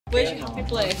Where's your happy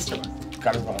place?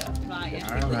 Caravan. Right,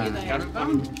 yeah.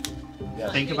 Caravan.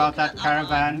 Think about that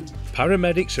caravan.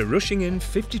 Paramedics are rushing in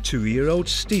 52-year-old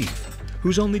Steve,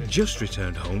 who's only just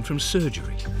returned home from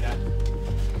surgery.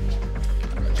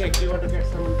 Jake, do you want to get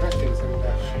some dressings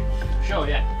and Sure,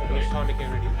 yeah. tonic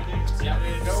ready?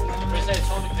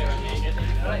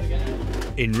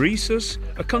 In Resus,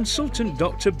 a consultant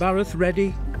Dr. Bharath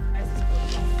Reddy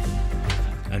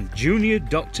and junior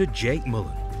Dr. Jake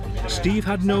Mullen. Steve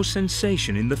had no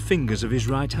sensation in the fingers of his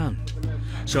right hand,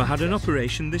 so had an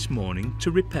operation this morning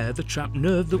to repair the trapped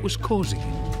nerve that was causing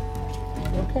it.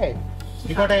 Okay.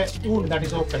 You got a wound that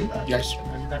is open. Yes.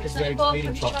 And that is where it's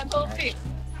bleeding from.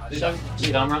 So,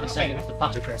 see, I'm right to say off the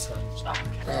path.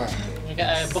 Can you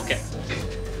get a bucket?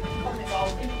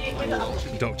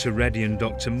 Dr. Reddy and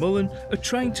Dr. Mullen are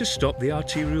trying to stop the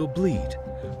arterial bleed,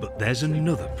 but there's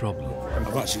another problem.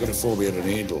 I've actually got a phobia of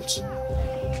needles.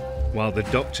 While the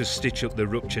doctors stitch up the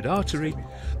ruptured artery,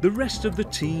 the rest of the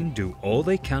team do all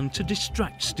they can to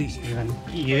distract Steve. Even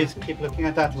you keep looking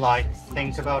at that light.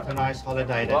 Think about a nice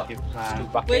holiday that you've planned.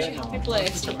 Where's your happy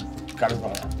place?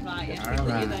 Caravan. Right, yeah.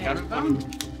 Caravan.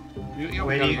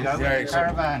 Where do you go? Yeah, With the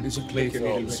caravan. It's a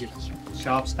playfield.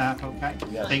 Sharp staff, okay?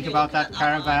 Think about that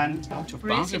caravan.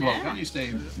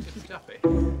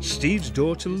 Steve's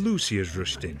daughter Lucy has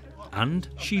rushed in, and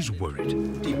she's worried.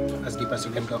 As deep as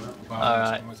you can go.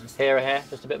 Alright. Here or here,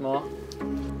 just a bit more.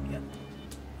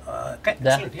 Okay,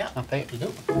 There. that's it, yeah. Okay.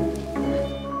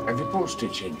 Have you put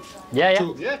stitching? Yeah,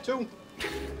 yeah. Yeah, two.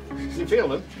 You feel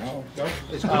them? No.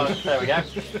 It's Oh, there we go.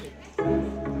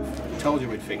 Told you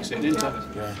we'd fix it, didn't I?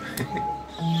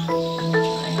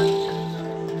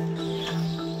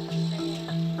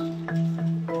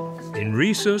 In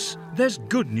Resus, there's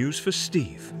good news for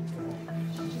Steve.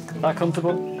 That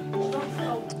comfortable?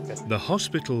 The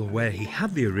hospital where he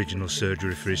had the original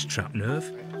surgery for his trapped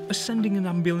nerve are sending an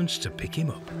ambulance to pick him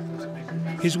up.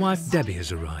 His wife Debbie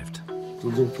has arrived.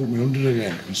 They'll go put me under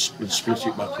again and split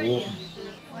it back open.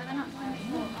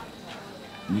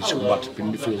 You need to go back to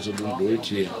Pinderfields and don't do it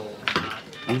here.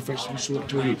 You fetch some soup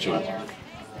to eat it.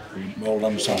 More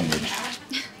lamb sandwich.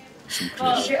 Some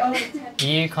crisps.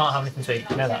 You can't have anything to eat,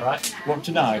 you know that, right? What,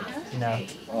 tonight? No.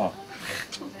 Oh,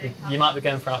 You might be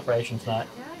going for an operation tonight.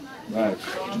 right.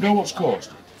 Do you know what's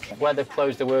caused? Where they've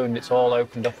closed the wound, it's all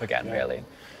opened up again, really.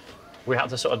 We had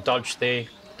to sort of dodge the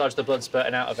blood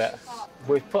spurting out of it.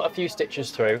 We've put a few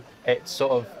stitches through. It's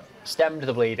sort of stemmed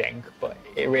the bleeding, but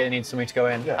it really needs somebody to go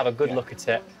in, have a good look at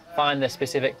it, find the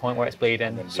specific point where it's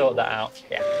bleeding, sort that out.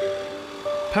 Yeah.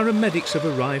 Paramedics have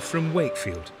arrived from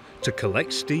Wakefield to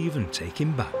collect Steve and take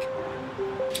him back.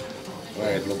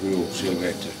 Right, love you. See you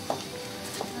later.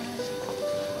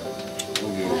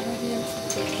 Love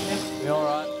you. You all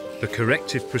right? The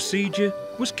corrective procedure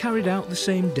was carried out the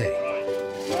same day.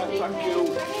 Thank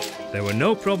you. There were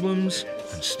no problems,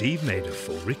 and Steve made a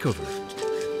full recovery.